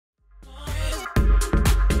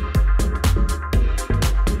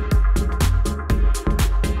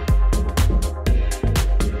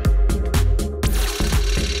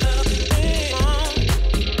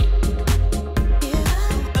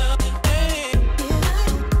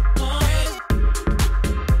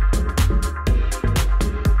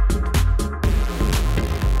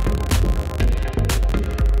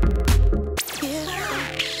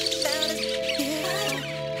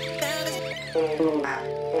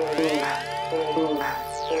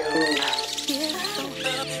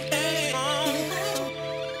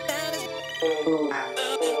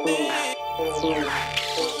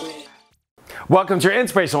Welcome to your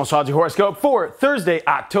Inspirational Astrology Horoscope for Thursday,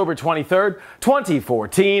 October 23rd,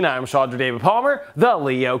 2014. I'm Astrologer David Palmer, the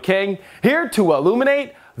Leo King, here to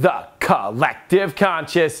illuminate the collective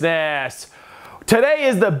consciousness. Today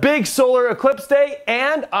is the big solar eclipse day,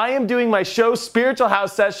 and I am doing my show, Spiritual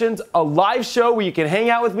House Sessions, a live show where you can hang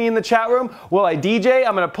out with me in the chat room while I DJ.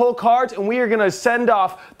 I'm going to pull cards, and we are going to send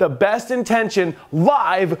off the best intention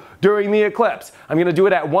live during the eclipse. I'm going to do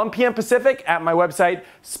it at 1 p.m. Pacific at my website,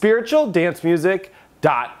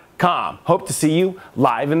 spiritualdancemusic.com. Hope to see you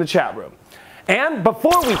live in the chat room. And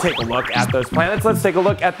before we take a look at those planets, let's take a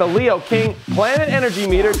look at the Leo King Planet Energy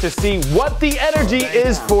Meter to see what the energy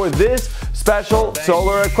is for this special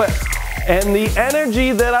solar eclipse. And the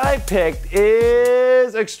energy that I picked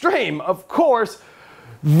is extreme. Of course,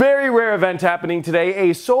 very rare event happening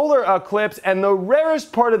today, a solar eclipse. And the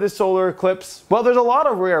rarest part of this solar eclipse, well, there's a lot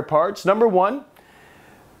of rare parts. Number one,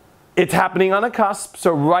 it's happening on a cusp,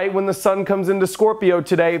 so right when the sun comes into Scorpio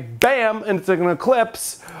today, bam, and it's an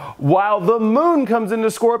eclipse, while the moon comes into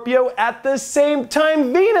Scorpio at the same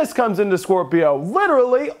time Venus comes into Scorpio.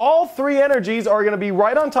 Literally, all three energies are going to be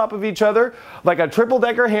right on top of each other, like a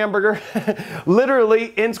triple-decker hamburger,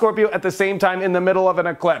 literally in Scorpio at the same time in the middle of an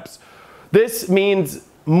eclipse. This means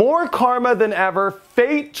more karma than ever,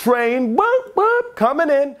 fate train, whoop, whoop, coming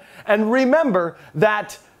in, and remember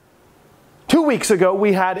that 2 weeks ago,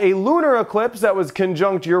 we had a lunar eclipse that was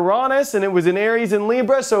conjunct Uranus, and it was in Aries and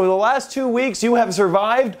Libra. So the last 2 weeks, you have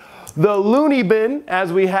survived the loony bin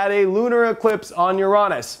as we had a lunar eclipse on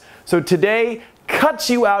Uranus. So today cuts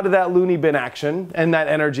you out of that loony bin action and that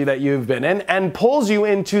energy that you've been in and pulls you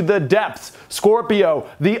into the depths. Scorpio,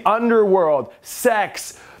 the underworld,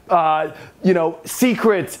 sex,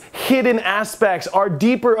 secrets, hidden aspects, our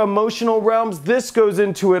deeper emotional realms. This goes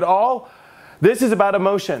into it all. This is about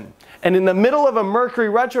emotion. And in the middle of a Mercury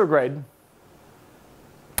retrograde,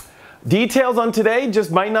 details on today just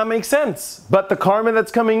might not make sense. But the karma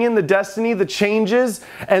that's coming in, the destiny, the changes,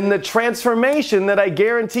 and the transformation that I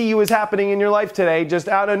guarantee you is happening in your life today, just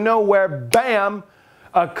out of nowhere, bam,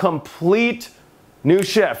 a complete new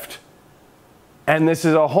shift. And this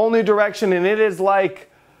is a whole new direction, and it is like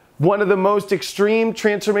one of the most extreme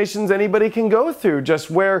transformations anybody can go through,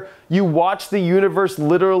 just where you watch the universe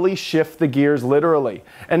literally shift the gears, literally.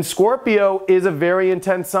 And Scorpio is a very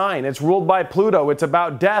intense sign. It's ruled by Pluto. It's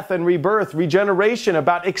about death and rebirth, regeneration,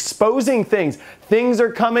 about exposing things. Things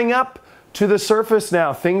are coming up to the surface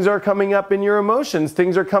now. Things are coming up in your emotions.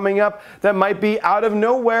 Things are coming up that might be out of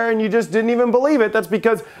nowhere and you just didn't even believe it. That's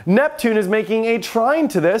because Neptune is making a trine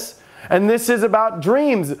to this, and this is about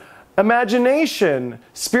dreams, imagination,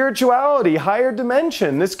 spirituality, higher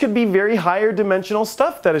dimension. This could be very higher dimensional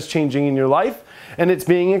stuff that is changing in your life, and it's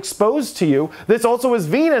being exposed to you. This also is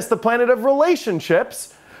Venus, the planet of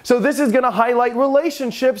relationships. So this is going to highlight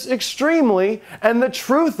relationships extremely, and the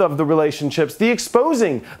truth of the relationships, the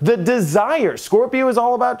exposing, the desire. Scorpio is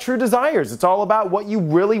all about true desires. It's all about what you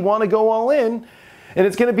really want to go all in. And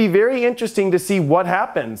it's going to be very interesting to see what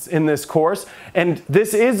happens in this course. And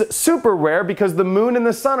this is super rare because the moon and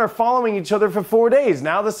the sun are following each other for 4 days.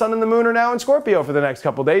 Now the sun and the moon are now in Scorpio for the next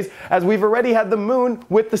couple days, as we've already had the moon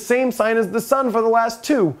with the same sign as the sun for the last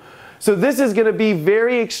 2. So this is going to be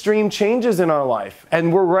very extreme changes in our life.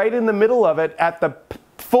 And we're right in the middle of it at the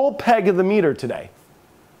full peg of the meter today.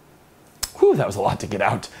 Whew, that was a lot to get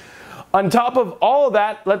out. On top of all of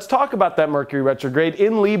that, let's talk about that Mercury retrograde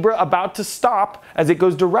in Libra about to stop as it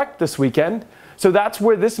goes direct this weekend. So that's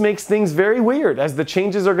where this makes things very weird, as the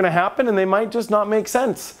changes are going to happen and they might just not make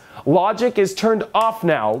sense. Logic is turned off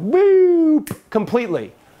now, whoop,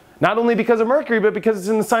 completely. Not only because of Mercury, but because it's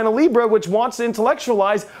in the sign of Libra, which wants to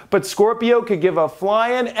intellectualize, but Scorpio could give a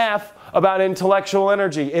flying F about intellectual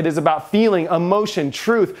energy. It is about feeling, emotion,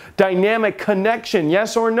 truth, dynamic connection,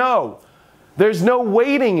 yes or no. There's no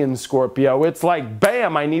waiting in Scorpio. It's like,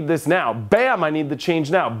 bam, I need this now. Bam, I need the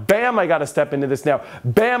change now. Bam, I got to step into this now.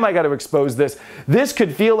 Bam, I got to expose this. This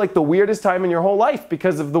could feel like the weirdest time in your whole life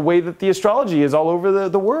because of the way that the astrology is all over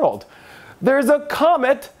the world. There's a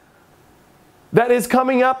comet that is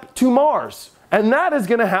coming up to Mars, and that is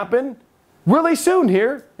going to happen really soon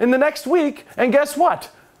here in the next week. And guess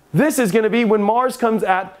what? This is going to be when Mars comes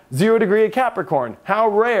at 0 degree of Capricorn. How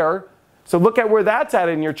rare. So look at where that's at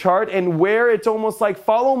in your chart and where it's almost like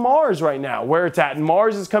follow Mars right now, where it's at. And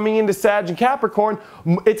Mars is coming into Sag and Capricorn.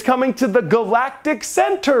 It's coming to the galactic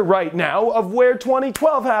center right now of where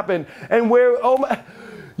 2012 happened and where, oh my,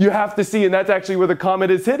 you have to see, and that's actually where the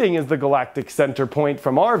comet is hitting, is the galactic center point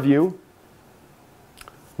from our view.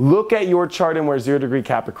 Look at your chart and where 0°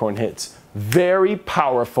 Capricorn hits. Very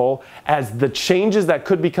powerful, as the changes that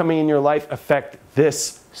could be coming in your life affect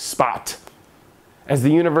this spot. As the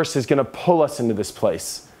universe is going to pull us into this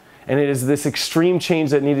place. And it is this extreme change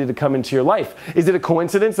that needed to come into your life. Is it a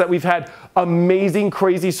coincidence that we've had amazing,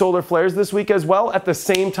 crazy solar flares this week as well at the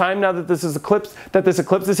same time, now that this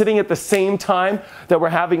eclipse is hitting at the same time that we're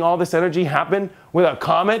having all this energy happen with a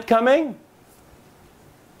comet coming?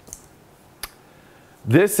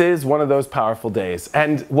 This is one of those powerful days.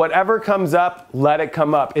 And whatever comes up, let it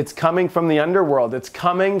come up. It's coming from the underworld. It's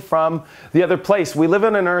coming from the other place. We live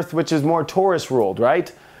on an earth which is more Taurus ruled,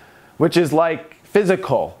 right? Which is like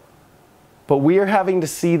physical. But we are having to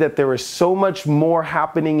see that there is so much more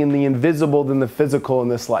happening in the invisible than the physical in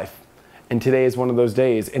this life. And today is one of those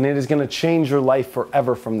days. And it is going to change your life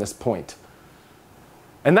forever from this point.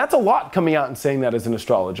 And that's a lot coming out and saying that as an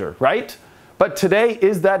astrologer, right? But today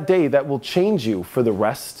is that day that will change you for the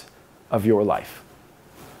rest of your life.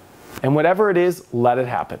 And whatever it is, let it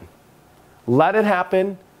happen. Let it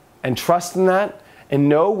happen and trust in that. And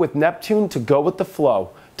know with Neptune to go with the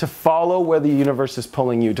flow. To follow where the universe is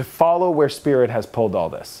pulling you, to follow where spirit has pulled all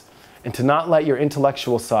this, and to not let your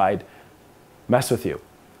intellectual side mess with you.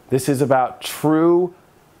 This is about true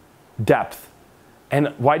depth.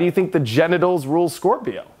 And why do you think the genitals rule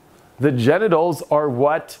Scorpio? The genitals are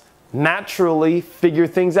what naturally figure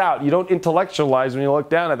things out. You don't intellectualize when you look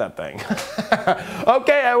down at that thing.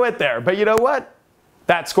 Okay, I went there, but you know what?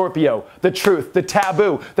 That's Scorpio, the truth, the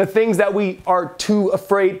taboo, the things that we are too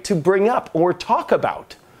afraid to bring up or talk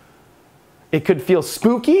about. It could feel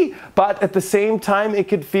spooky, but at the same time, it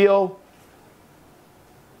could feel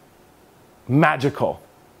magical.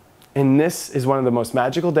 And this is one of the most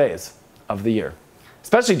magical days of the year.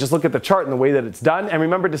 Especially just look at the chart and the way that it's done. And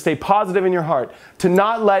remember to stay positive in your heart, to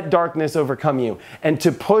not let darkness overcome you, and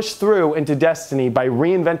to push through into destiny by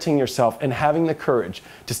reinventing yourself and having the courage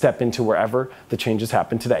to step into wherever the changes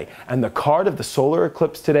happen today. And the card of the solar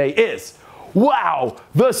eclipse today is, wow,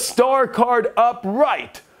 the star card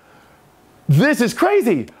upright. This is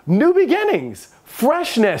crazy. New beginnings,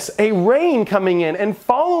 freshness, a rain coming in and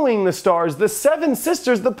following the stars. The seven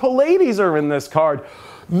sisters, the Pleiades are in this card.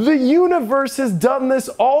 The universe has done this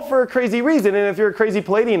all for a crazy reason. And if you're a crazy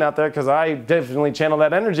Palladian out there, because I definitely channel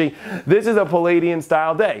that energy, this is a Palladian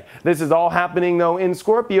style day. This is all happening though in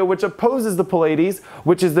Scorpio, which opposes the Pleiades,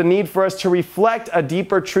 which is the need for us to reflect a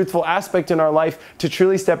deeper, truthful aspect in our life to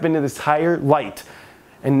truly step into this higher light.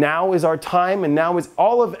 And now is our time, and now is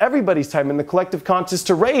all of everybody's time in the collective conscious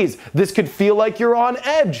to raise. This could feel like you're on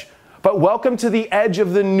edge. But welcome to the edge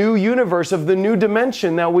of the new universe, of the new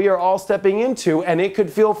dimension that we are all stepping into. And it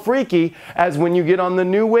could feel freaky as when you get on the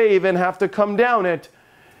new wave and have to come down it,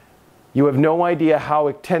 you have no idea how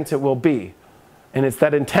intense it will be. And it's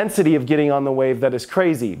that intensity of getting on the wave that is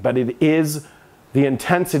crazy. But it is the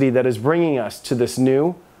intensity that is bringing us to this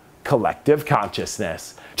new collective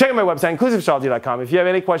consciousness. Check out my website, inclusiveastrology.com, if you have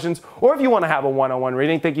any questions or if you want to have a one-on-one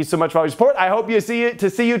reading. Thank you so much for all your support. I hope you see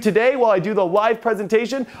you today while I do the live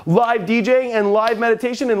presentation, live DJing, and live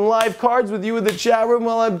meditation, and live cards with you in the chat room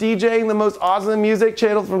while I'm DJing the most awesome music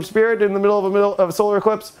channeled from Spirit in the middle of a solar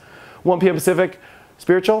eclipse, 1 p.m. Pacific,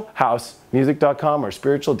 spiritualhousemusic.com or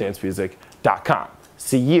spiritualdancemusic.com.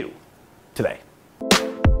 See you today.